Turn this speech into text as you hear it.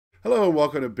Hello and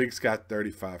welcome to Big Scott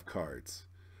 35 Cards.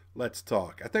 Let's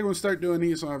talk. I think we'll start doing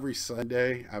these on every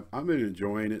Sunday. I've been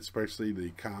enjoying it, especially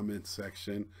the comments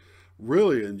section.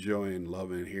 Really enjoying,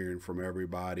 loving hearing from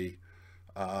everybody.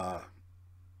 Uh,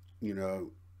 you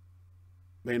know,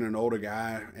 being an older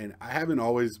guy, and I haven't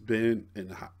always been,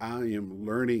 and I am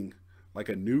learning like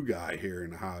a new guy here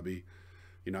in the hobby.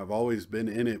 I've always been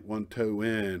in it one toe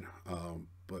in,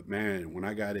 but man, when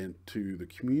I got into the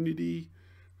community,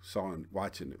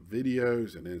 watching the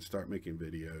videos and then start making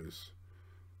videos,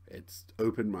 it's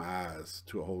opened my eyes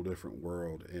to a whole different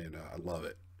world, and I love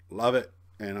it,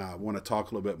 and I want to talk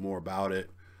a little bit more about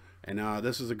it. And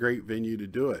this is a great venue to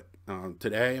do it.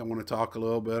 Today I want to talk a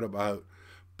little bit about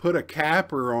put a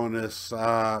capper on this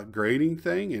grading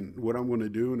thing and what I'm going to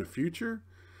do in the future.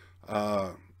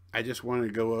 I just wanted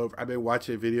to go over, I've been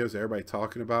watching videos, everybody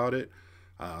talking about it.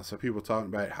 So people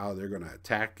talking about how they're going to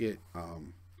attack it.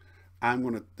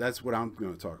 That's what I'm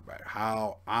going to talk about,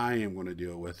 how I am going to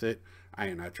deal with it. I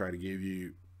am not trying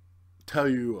to tell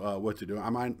you what to do.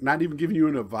 I'm not even giving you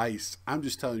an advice. I'm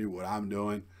just telling you what I'm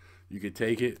doing. You can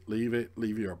take it, leave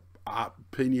your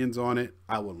opinions on it.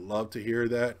 I would love to hear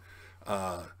that.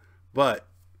 But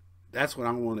that's what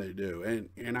I want to do.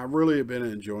 And I really have been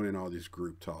enjoying all these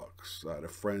group talks, the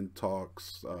friend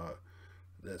talks,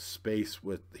 the space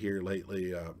with here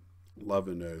lately,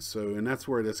 loving those. And that's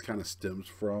where this kind of stems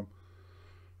from.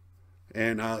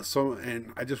 And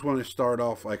and I just want to start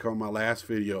off like on my last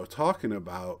video talking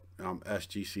about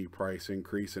SGC price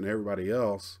increase and everybody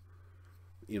else.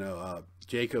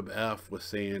 Jacob F was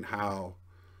saying how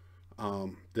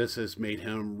this has made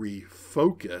him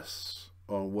refocus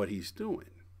on what he's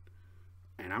doing.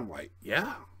 And I'm like,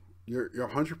 yeah, you're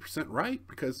 100% right,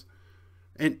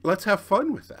 and let's have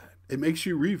fun with that. It makes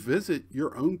you revisit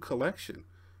your own collection.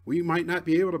 We might not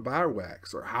be able to buy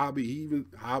wax or even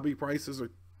hobby prices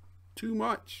are too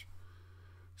much.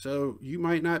 So you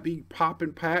might not be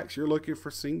popping packs. You're looking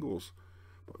for singles.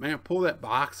 But man, pull that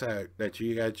box out that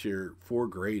you got your 4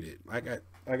 graded. I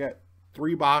got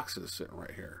 3 boxes sitting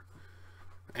right here.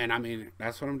 And I mean,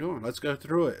 that's what I'm doing. Let's go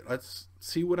through it. Let's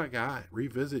see what I got.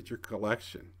 Revisit your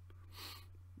collection.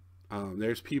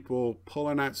 There's people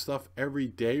pulling out stuff every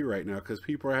day right now because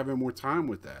people are having more time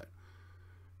with that.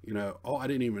 Oh, I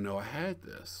didn't even know I had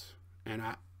this. And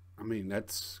I mean,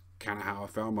 that's kind of how I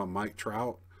found my Mike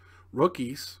Trout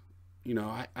rookies.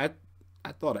 I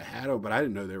thought I had them, but I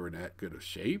didn't know they were in that good of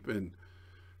shape. And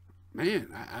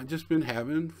man, I just been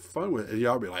having fun with it. And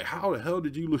y'all be like, how the hell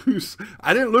did you lose?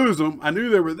 I didn't lose them. I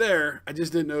knew they were there. I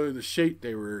just didn't know the shape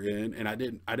they were in. And I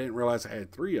didn't realize I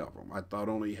had 3 of them. I thought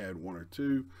I only had 1 or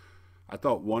 2. I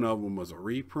thought one of them was a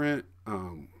reprint.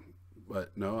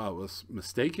 But no, I was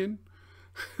mistaken.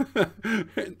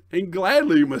 and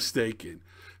gladly mistaken.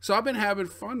 So I've been having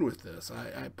fun with this.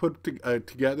 I put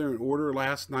together an order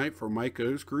last night for Mike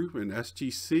O's group in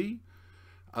SGC.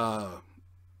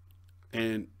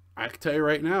 And I can tell you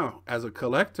right now, as a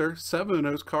collector, 7 of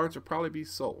those cards will probably be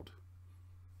sold.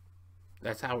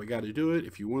 That's how we got to do it.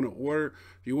 If you want to order,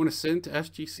 if you want to send to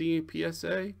SGC and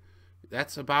PSA,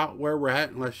 that's about where we're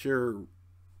at, unless you're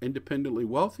independently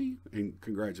wealthy. And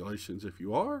congratulations if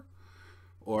you are.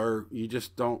 Or you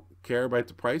just don't care about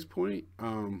the price point.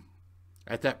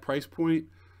 At that price point,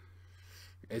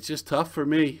 it's just tough for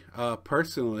me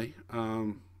personally.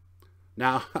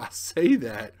 Now I say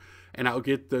that, and I'll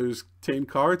get those 10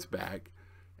 cards back,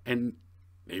 and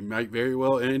they might very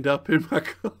well end up in my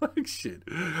collection.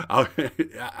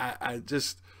 I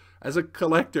just, as a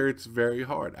collector, it's very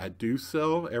hard. I do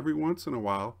sell every once in a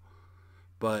while,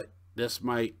 but this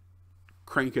might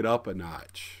crank it up a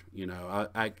notch.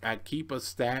 I keep a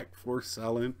stack for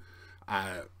selling.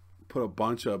 I put a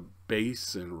bunch of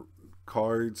base and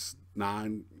cards, not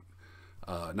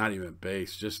even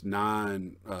base, just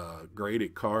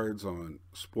graded cards on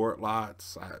sport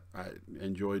lots. I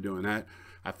enjoy doing that.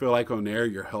 I feel like on there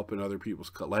you're helping other people's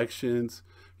collections.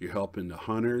 You're helping the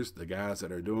hunters, the guys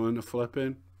that are doing the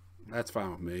flipping. That's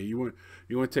fine with me. You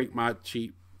want to take my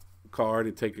cheap card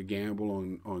and take a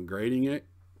gamble on grading it?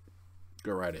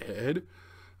 Go right ahead.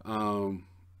 I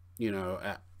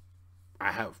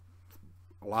have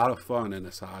a lot of fun in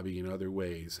this hobby in other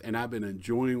ways, and I've been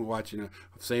enjoying watching it.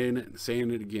 I'm saying it and saying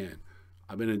it again.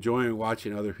 I've been enjoying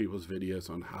watching other people's videos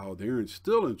on how they're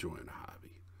still enjoying the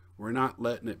hobby. We're not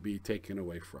letting it be taken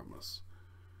away from us.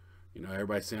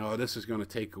 Everybody's saying, "Oh, this is going to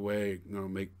take away,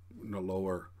 make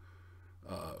lower,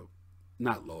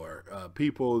 not lower,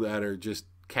 people that are just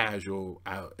casual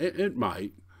out." It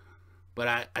might.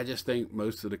 But I just think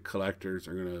most of the collectors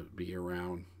are going to be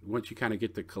around. Once you kind of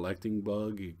get the collecting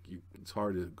bug, it's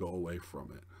hard to go away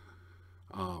from it.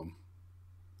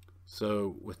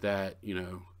 So with that,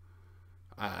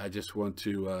 I just want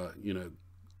to,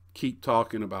 keep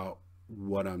talking about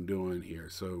what I'm doing here.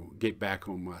 So get back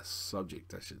on my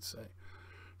subject, I should say.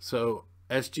 So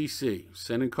SGC,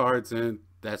 sending cards in,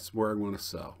 that's where I'm going to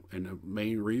sell. And the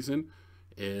main reason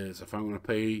is if I'm going to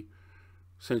pay,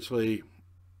 essentially,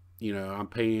 I'm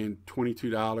paying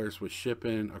 $22 with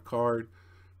shipping a card.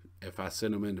 If I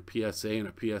send them into PSA in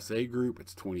a PSA group,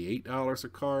 it's $28 a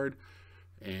card.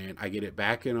 And I get it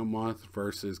back in a month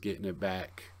versus getting it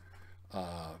back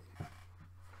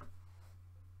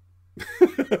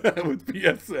with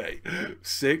PSA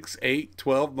 6, 8,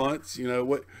 12 months,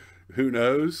 who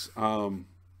knows. And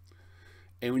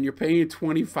when you're paying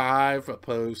 25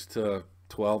 opposed to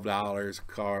 $12 a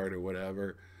card or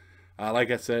whatever,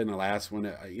 like I said in the last one,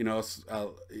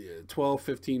 $12,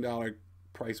 $15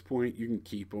 price point, you can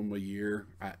keep them a year.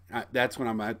 That's when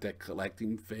I'm at that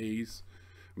collecting phase.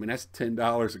 I mean, that's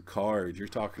 $10 a card. You're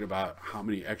talking about how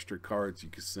many extra cards you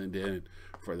could send in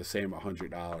for the same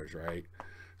 $100, right?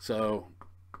 So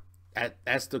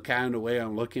that's the kind of way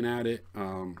I'm looking at it.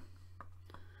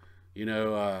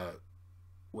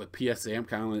 With PSA, I'm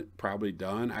kind of probably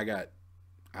done. I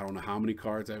don't know how many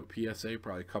cards I have with PSA,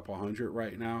 probably a couple hundred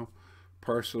right now,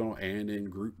 personal and in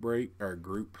group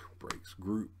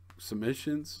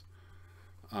submissions.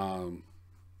 I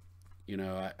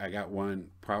got one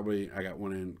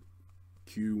in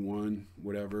Q1,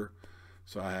 whatever.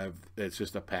 So it's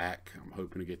just a pack. I'm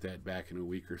hoping to get that back in a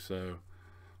week or so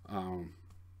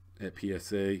at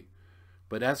PSA.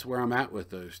 But that's where I'm at with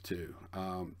those two.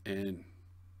 And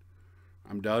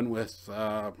I'm done with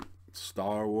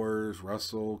Star Wars,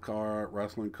 wrestling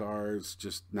cards,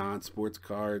 just non-sports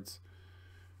cards.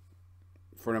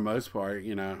 For the most part,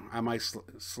 I might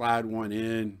slide one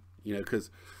in,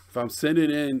 because if I'm sending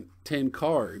in 10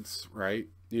 cards, right,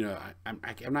 I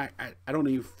don't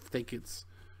even think it's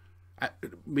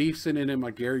me sending in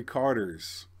my Gary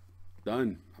Carters.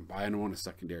 Done. I'm buying them on the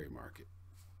secondary market.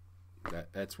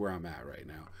 That's where I'm at right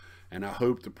now, and I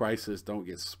hope the prices don't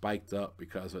get spiked up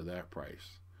because of that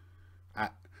price.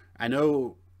 I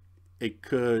know it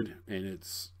could, and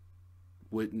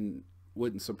wouldn't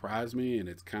surprise me, and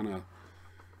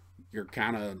you're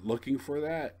kind of looking for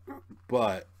that.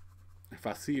 But if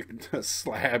I see a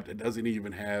slab that doesn't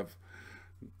even have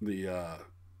the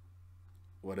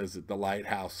the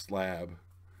lighthouse slab,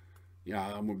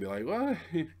 I'm gonna be like, what?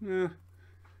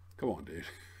 Come on, dude.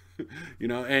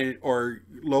 Or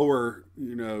lower,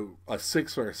 a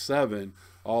 6 or a 7,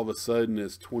 all of a sudden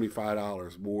is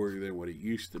 $25 more than what it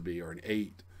used to be, or an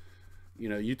 8.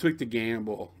 You took the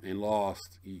gamble and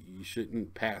lost. You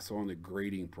shouldn't pass on the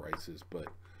grading prices, but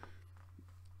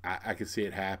I can see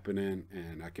it happening,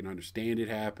 and I can understand it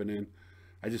happening.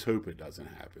 I just hope it doesn't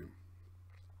happen.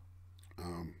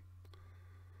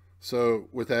 So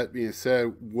with that being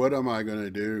said, what am I going to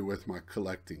do with my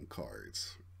collecting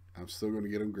cards? I'm still going to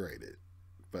get them graded,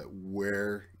 but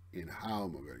where and how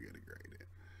am I going to get it graded?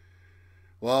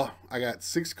 Well, I got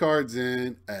 6 cards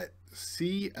in at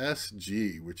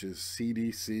CSG, which is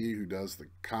CDC, who does the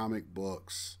comic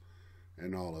books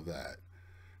and all of that.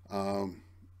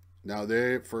 Now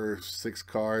for 6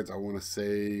 cards, I want to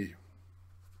say,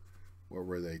 what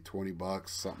were they, $20,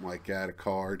 something like that, a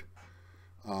card.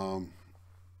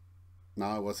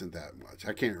 No, it wasn't that much.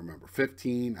 I can't remember.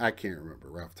 15, I can't remember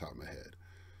right off the top of my head.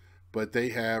 But they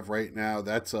have right now,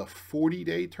 that's a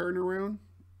 40-day turnaround.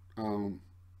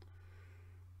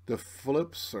 The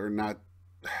flips are not,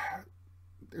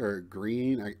 they're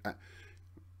green.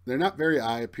 They're not very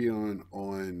eye appealing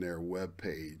on their web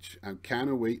page. I'm kind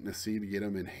of waiting to see to get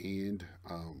them in hand,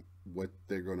 what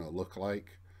they're going to look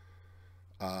like.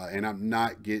 And I'm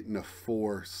not getting the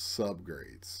 4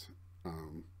 subgrades.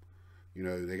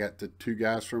 They got the 2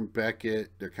 guys from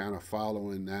Beckett. They're kind of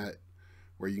following that,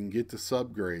 where you can get the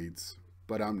subgrades,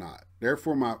 but I'm not.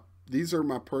 Therefore, these are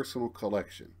my personal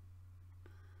collection.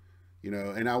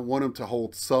 And I want them to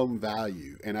hold some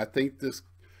value. And I think this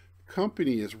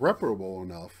company is reputable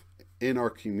enough in our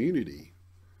community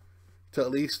to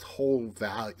at least hold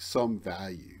some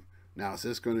value. Now, is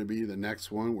this going to be the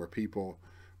next one where people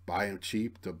buy them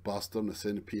cheap to bust them to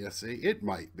send to PSA? It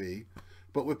might be.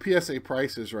 But with PSA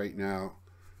prices right now,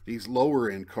 these lower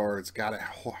end cards got to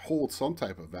hold some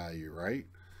type of value, right?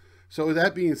 So with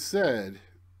that being said,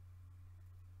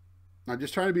 I'm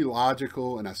just trying to be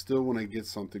logical, and I still want to get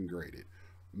something graded,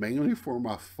 mainly for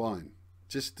my fun,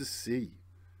 just to see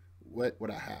what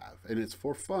I have. And it's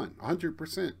for fun,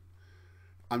 100%.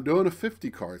 I'm doing a 50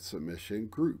 card submission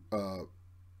group, a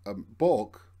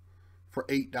bulk, for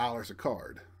 $8 a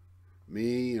card.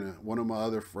 Me and one of my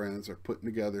other friends are putting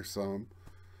together some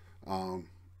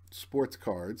sports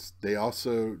cards. They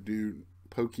also do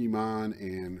Pokemon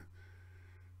and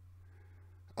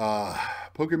uh,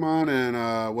 Pokemon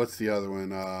and what's the other one?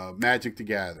 Magic the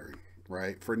Gathering,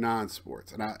 right? For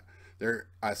non-sports. And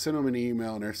I sent them an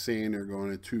email and they're saying they're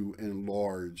going to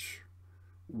enlarge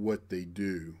what they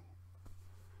do.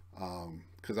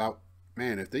 Because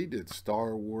man, if they did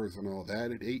Star Wars and all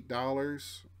that at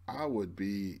 $8, I would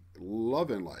be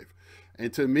loving life.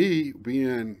 And to me,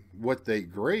 being what they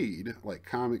grade, like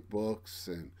comic books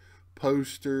and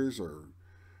posters or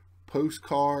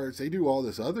postcards, they do all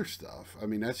this other stuff. I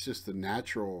mean, that's just the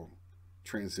natural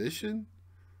transition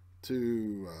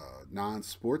to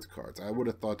non-sports cards. I would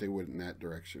have thought they went in that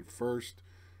direction first,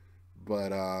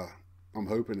 but I'm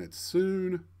hoping it's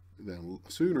sooner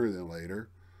than later.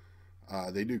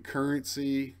 They do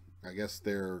currency. I guess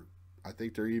I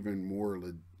think they're even more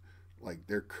like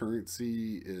their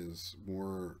currency is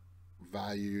more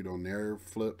valued on their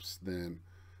flips than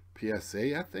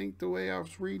PSA. I think the way I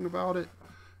was reading about it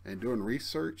and doing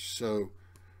research. So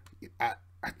I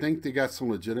think they got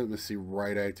some legitimacy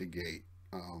right out the gate.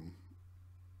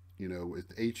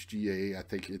 With HGA, I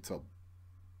think it's a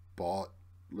bought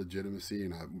legitimacy,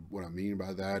 and what I mean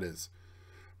by that is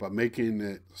by making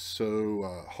it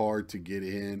so hard to get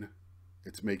in,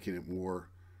 it's making it more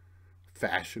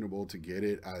fashionable to get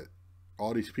it.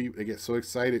 All these people, they get so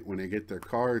excited when they get their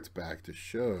cards back to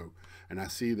show, and I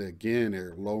see that again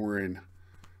they're lowering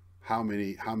how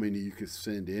many you could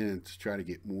send in to try to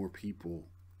get more people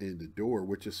in the door,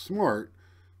 which is smart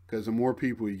because the more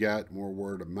people you got, the more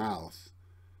word of mouth.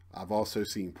 I've also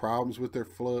seen problems with their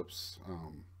flips.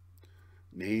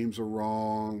 Names are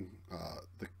wrong.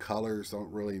 The colors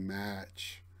don't really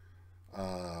match.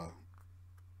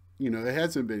 It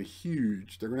hasn't been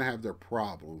huge. They're going to have their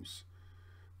problems,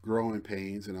 growing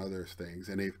pains and other things.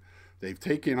 And they've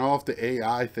taken off the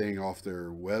AI thing off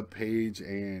their web page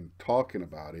and talking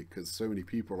about it because so many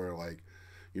people are like,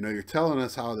 you're telling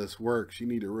us how this works. You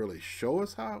need to really show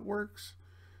us how it works.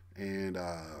 And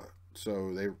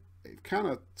so they've kind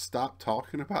of stopped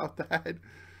talking about that.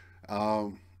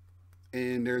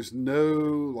 And there's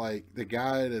no, the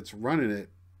guy that's running it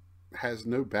has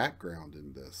no background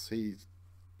in this. He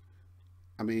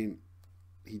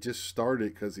just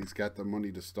started because he's got the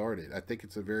money to start it. I think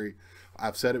it's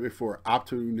I've said it before,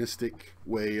 optimistic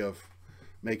way of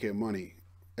making money.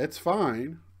 It's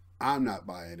fine. I'm not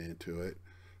buying into it.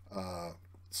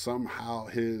 Somehow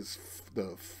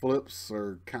the flips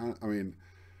are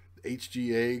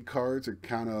HGA cards are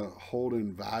kind of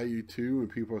holding value too,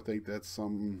 and people think that's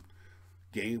some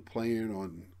game playing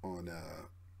on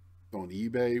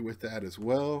eBay with that as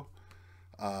well.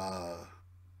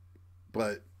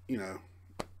 But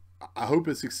I hope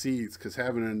it succeeds because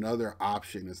having another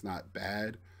option is not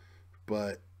bad.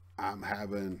 But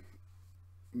to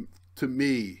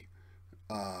me,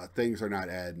 things are not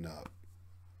adding up,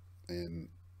 and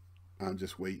I'm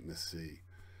just waiting to see.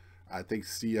 I think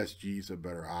CSG is a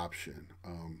better option.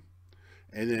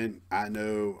 And then I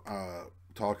know,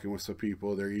 talking with some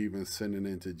people, they're even sending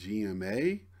into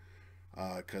GMA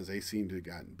because they seem to have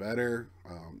gotten better.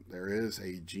 There is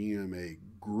a GMA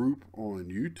group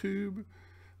on YouTube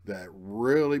that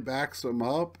really backs them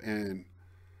up, and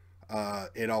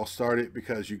it all started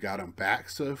because you got them back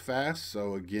so fast.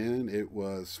 So again, it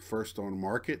was first on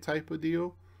market type of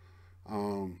deal.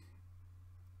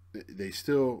 They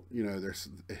still,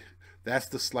 that's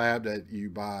the slab that you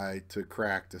buy to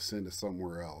crack to send to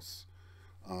somewhere else.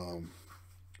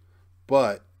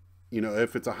 But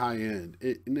if it's a high end,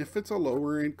 and if it's a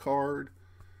lower end card,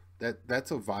 that's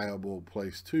a viable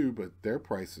place too. But their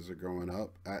prices are going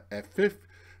up at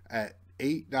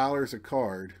 $8 a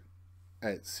card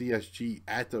at CSG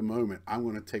at the moment. I'm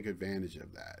going to take advantage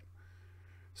of that.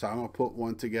 So I'm going to put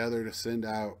one together to send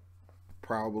out.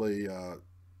 Probably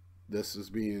this is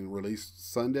being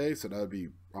released Sunday, so that'll be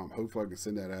hopefully I can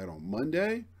send that out on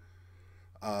Monday.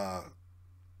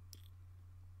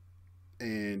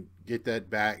 And get that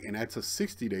back, and that's a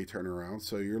 60-day turnaround.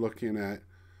 So you're looking at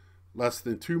less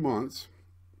than 2 months,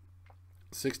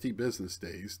 60 business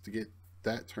days to get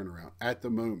that turnaround at the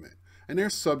moment. And they're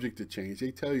subject to change.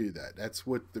 They tell you that. That's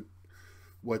what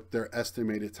their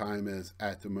estimated time is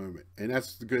at the moment. And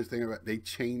that's the good thing about it. They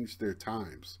change their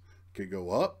times. It could go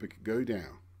up, it could go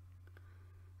down.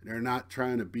 They're not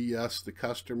trying to BS the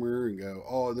customer and go,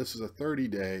 oh, this is a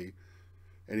 30-day.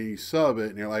 And then you sub it,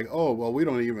 and you're like, oh, well, we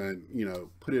don't even,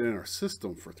 put it in our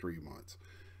system for 3 months.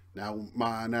 Now,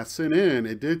 when I sent in,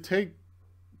 it did take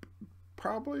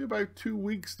probably about 2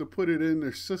 weeks to put it in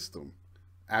their system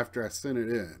after I sent it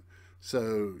in.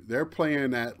 So they're playing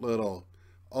that little,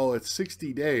 oh, it's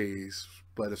 60 days,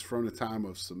 but it's from the time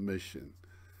of submission.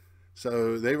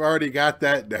 So they've already got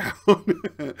that down.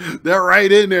 They're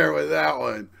right in there with that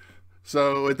one.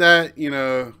 So with that,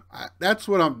 that's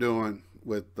what I'm doing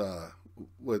with the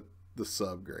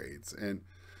subgrades, and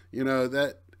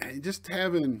that and just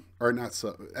having or not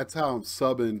sub. That's how I'm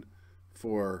subbing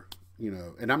for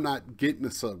and I'm not getting the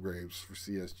subgrades for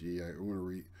CSG. I want to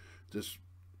read just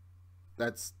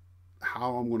that's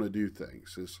how I'm going to do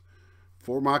things. Is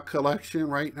for my collection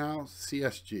right now,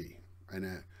 CSG,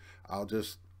 and I'll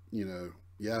just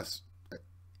yes,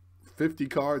 50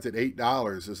 cards at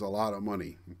 $8 is a lot of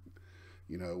money.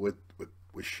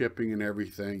 With shipping and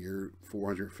everything, you're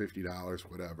 $450,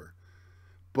 whatever.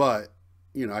 But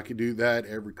I could do that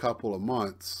every couple of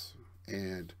months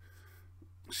and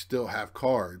still have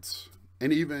cards.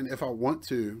 And even if I want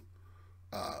to,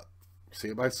 see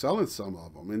about selling some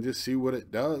of them and just see what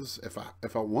it does if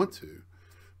I want to.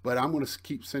 But I'm going to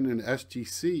keep sending to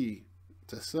SGC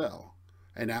to sell,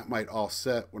 and that might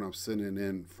offset when I'm sending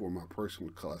in for my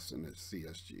personal collection at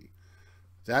CSG.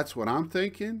 That's what I'm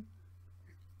thinking.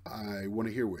 I want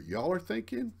to hear what y'all are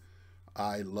thinking.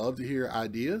 I love to hear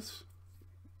ideas.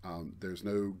 There's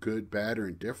no good, bad, or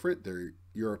indifferent. They're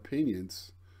your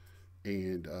opinions.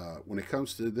 And when it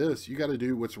comes to this, you got to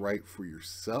do what's right for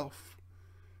yourself.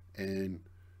 And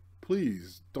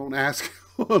please don't ask,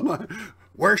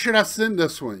 where should I send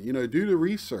this one? Do the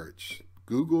research.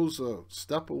 Google's a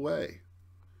step away.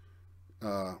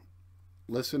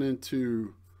 Listening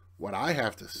to what I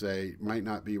have to say might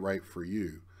not be right for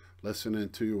you. Listening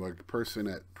to a person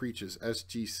that preaches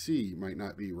SGC might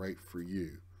not be right for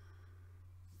you.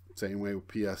 Same way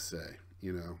with PSA.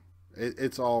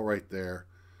 It's all right there.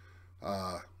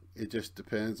 It just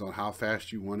depends on how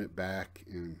fast you want it back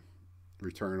and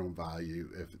return on value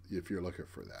if you're looking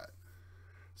for that.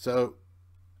 So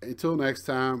until next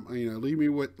time, leave me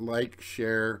with like,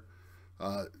 share,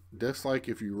 dislike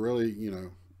if you really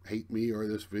hate me or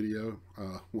this video,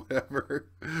 whatever.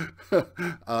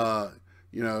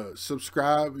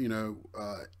 Subscribe.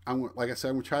 Like I said,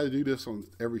 I'm gonna try to do this on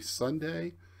every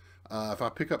Sunday. If I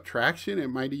pick up traction, it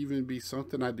might even be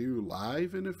something I do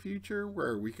live in the future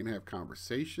where we can have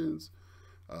conversations,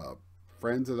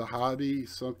 friends of the hobby,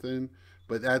 something.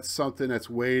 But that's something that's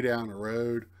way down the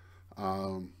road.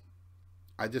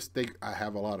 I just think I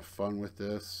have a lot of fun with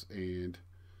this. And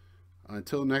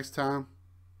until next time,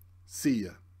 see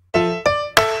ya.